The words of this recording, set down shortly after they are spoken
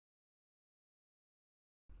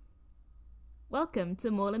Welcome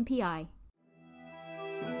to Moreland PI.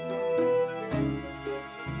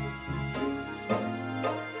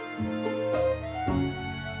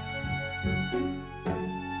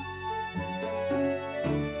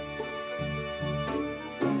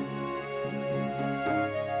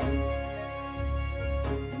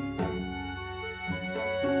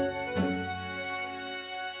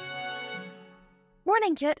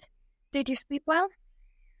 Morning, Kit. Did you sleep well?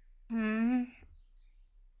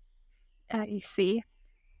 I see.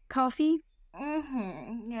 Coffee?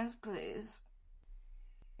 Yes, please.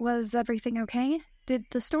 Was everything okay? Did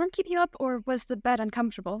the storm keep you up, or was the bed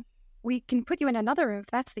uncomfortable? We can put you in another room if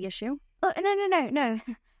that's the issue. Oh, no.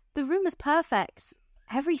 The room was perfect.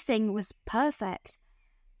 Everything was perfect.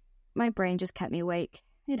 My brain just kept me awake.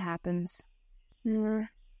 It happens.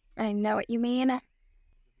 I know what you mean.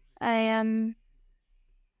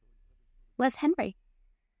 Where's Henry?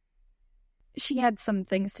 She had some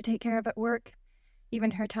things to take care of at work.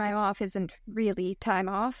 Even her time off isn't really time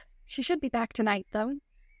off. She should be back tonight, though.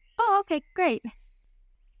 Oh, okay, great.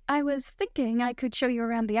 I was thinking I could show you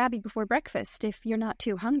around the Abbey before breakfast, if you're not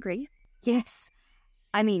too hungry. Yes.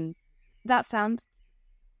 I mean, that sounds...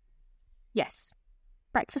 Yes.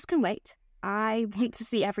 Breakfast can wait. I want to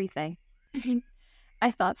see everything.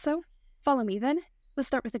 I thought so. Follow me, then. We'll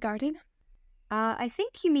start with the garden. I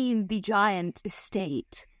think you mean the giant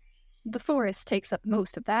estate. The forest takes up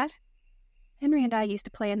most of that. Henry and I used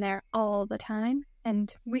to play in there all the time,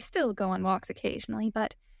 and we still go on walks occasionally,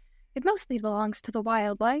 but it mostly belongs to the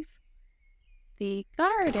wildlife. The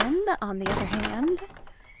garden, on the other hand,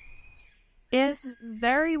 is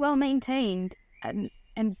very well maintained and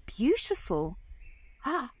beautiful.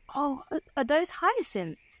 Are those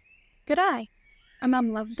hyacinths? Good eye. Our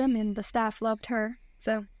mum loved them, and the staff loved her,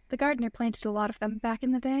 so the gardener planted a lot of them back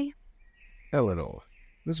in the day. Eleanor,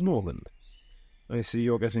 Miss Moreland, I see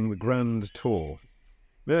you're getting the grand tour.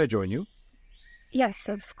 May I join you? Yes,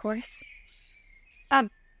 of course.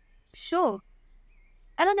 Sure.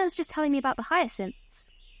 Eleanor's just telling me about the hyacinths.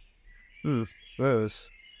 Those.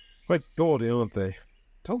 Quite gaudy, aren't they?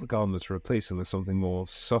 Told the gardener to replace them with something more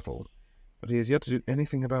subtle, but he has yet to do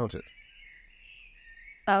anything about it.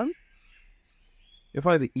 Oh? You'll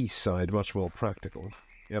find the east side much more practical.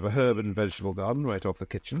 You have a herb and vegetable garden right off the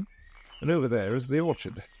kitchen, and over there is the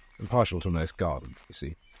orchard. I'm partial to a nice garden, you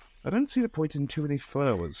see. I don't see the point in too many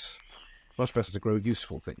flowers. Much better to grow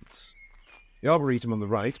useful things. The arboretum on the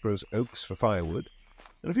right grows oaks for firewood,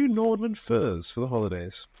 and a few Nordland firs for the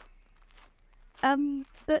holidays.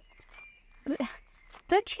 But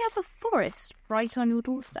don't you have a forest right on your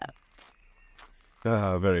doorstep?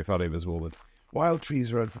 Very funny, Miss Warwood. Wild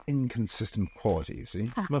trees are of inconsistent quality, you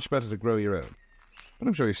see. Much better to grow your own. But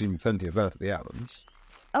I'm sure you've seen plenty of that at the Allens.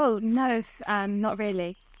 Oh, no, not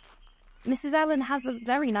really. Mrs. Allen has a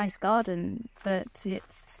very nice garden, but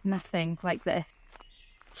it's nothing like this.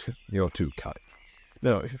 You're too kind.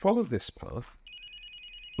 Now, if you follow this path...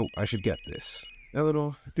 Oh, I should get this.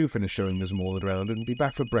 Eleanor, do finish showing Miss Moreland around and be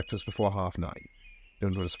back for breakfast before 9:30.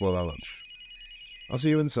 Don't want to spoil our lunch. I'll see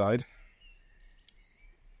you inside.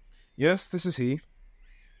 Yes, this is he.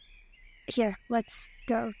 Here, let's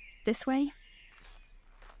go this way.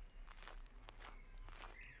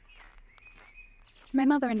 My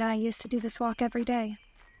mother and I used to do this walk every day.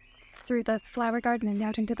 Through the flower garden and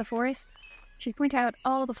out into the forest. She'd point out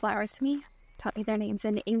all the flowers to me, taught me their names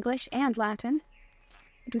in English and Latin.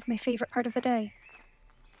 It was my favorite part of the day.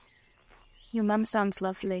 Your mum sounds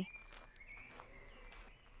lovely.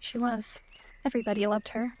 She was. Everybody loved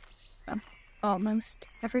her. Well, almost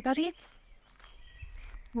everybody.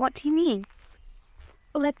 What do you mean?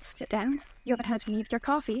 Well, let's sit down. You haven't had any of your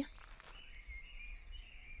coffee.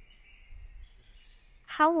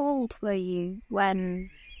 How old were you when,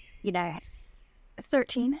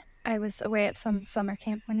 13. I was away at some summer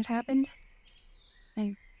camp when it happened.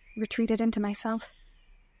 I retreated into myself.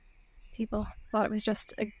 People thought it was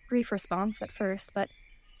just a grief response at first, but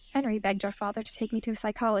Henry begged our father to take me to a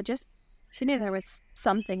psychologist. She knew there was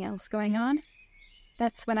something else going on.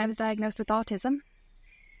 That's when I was diagnosed with autism.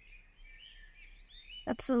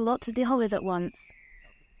 That's a lot to deal with at once.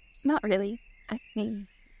 Not really. I mean,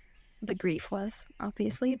 the grief was,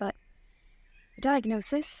 obviously, but the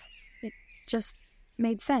diagnosis, it just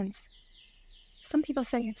made sense. Some people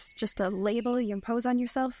say it's just a label you impose on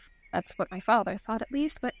yourself. That's what my father thought, at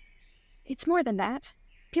least, but it's more than that.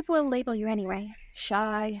 People will label you anyway.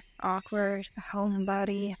 Shy, awkward, a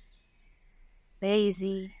homebody.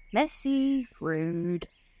 Lazy, messy, rude.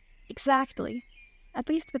 Exactly. At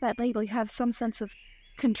least with that label you have some sense of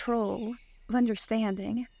control, of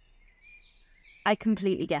understanding. I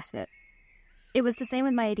completely get it. It was the same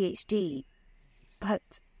with my ADHD, but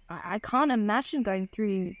I can't imagine going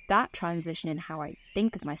through that transition in how I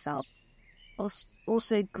think of myself.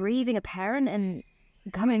 Also grieving a parent and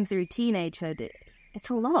coming through teenagehood, it's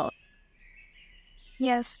a lot.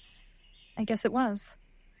 Yes, I guess it was.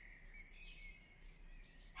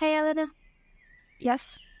 Hey, Eleanor.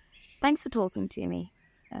 Yes? Thanks for talking to me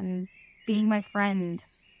and being my friend.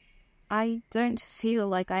 I don't feel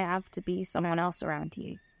like I have to be someone else around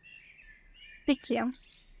you. Thank you.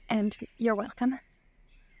 And you're welcome.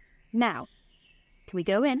 Now, can we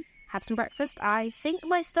go in, have some breakfast? I think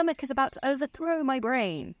my stomach is about to overthrow my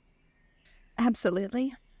brain.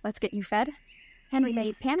 Absolutely. Let's get you fed. Henry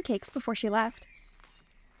made pancakes before she left.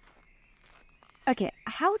 Okay,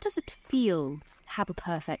 how does it feel to have a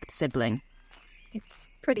perfect sibling? It's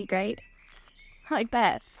pretty great. I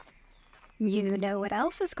bet. You know what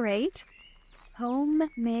else is great?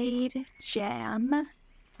 Homemade jam.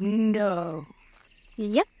 No.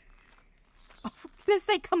 Yep. Oh, for goodness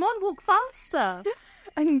sake, come on, walk faster.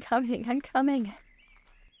 I'm coming.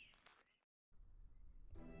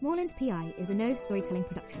 Moorland PI is a Nove storytelling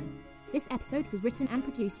production. This episode was written and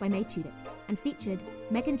produced by May Tudyk and featured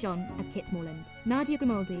Megan John as Kit Moorland, Nadia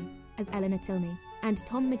Grimaldi as Eleanor Tilney, and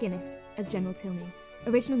Tom McGuinness as General Tilney.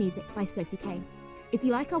 Original music by Sophie Kay. If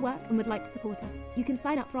you like our work and would like to support us, you can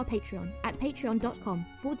sign up for our Patreon at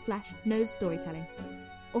patreon.com/Nove Storytelling.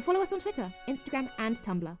 Or follow us on Twitter, Instagram and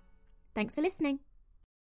Tumblr. Thanks for listening.